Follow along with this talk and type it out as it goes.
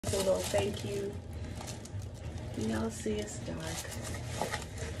a little thank you. Y'all see it's dark.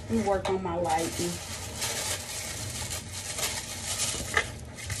 Let me work on my lighting.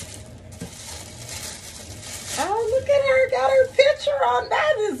 Oh, look at her. Got her picture on.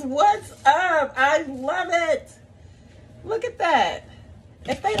 That is what's up. I love it. Look at that.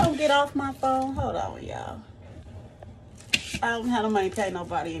 If they don't get off my phone, hold on, y'all. I don't have no money to pay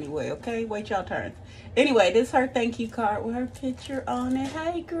nobody anyway, okay? Wait y'all turn. Anyway, this is her thank you card with her picture on it.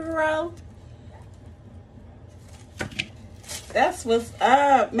 Hey, girl. That's what's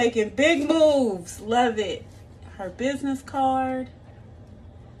up. Making big moves. Love it. Her business card.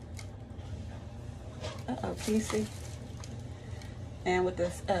 Uh-oh, can you see? And with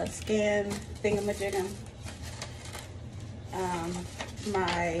this scan thingamajigam.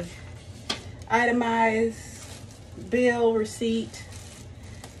 My itemized bill receipt,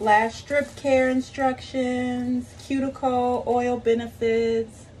 lash strip care instructions, cuticle oil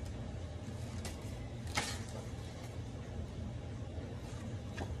benefits,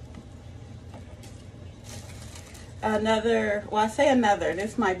 another, well, I say another,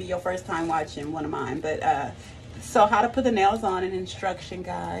 this might be your first time watching one of mine, but so how to put the nails on, an instruction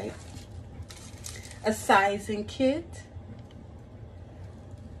guide, a sizing kit,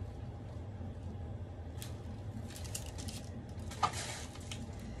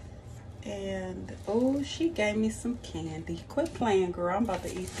 and oh, she gave me some candy. Quit playing, girl. I'm about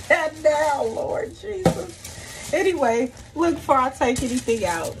to eat that now, Lord Jesus. Anyway, look before I take anything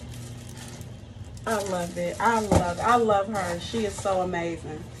out. I love it. I love her. She is so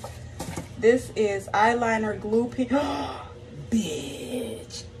amazing. This is eyeliner glue pen.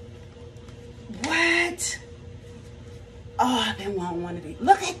 Bitch. What? Oh, I've been wanting one of these.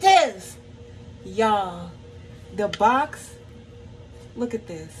 Look at this. Y'all. The box. Look at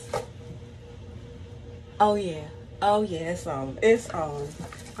this. Oh yeah. Oh yeah, it's on. It's on.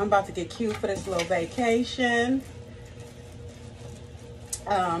 I'm about to get cute for this little vacation.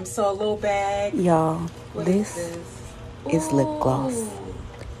 So a little bag. Y'all, this is lip gloss.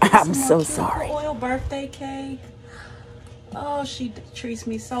 I'm so sorry. Oil birthday cake. Oh, she treats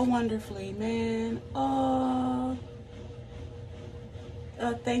me so wonderfully, man. Oh,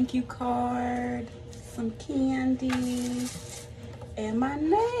 a thank you card, some candy, and my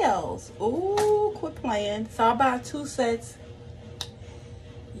nails. Ooh, quit playing. So I bought 2 sets.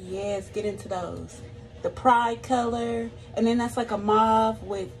 Yes, get into those. The pride color, and then that's like a mauve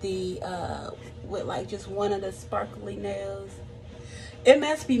with the with like just one of the sparkly nails. It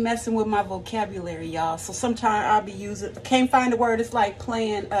must be messing with my vocabulary, y'all. So sometimes I'll be using, can't find a word. It's like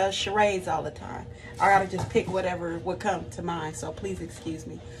playing charades all the time. I gotta just pick whatever would come to mind. So please excuse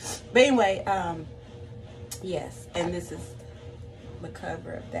me. But anyway, yes, and this is the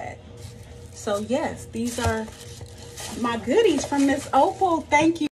cover of that. So yes, these are my goodies from Miss Opal. Thank you.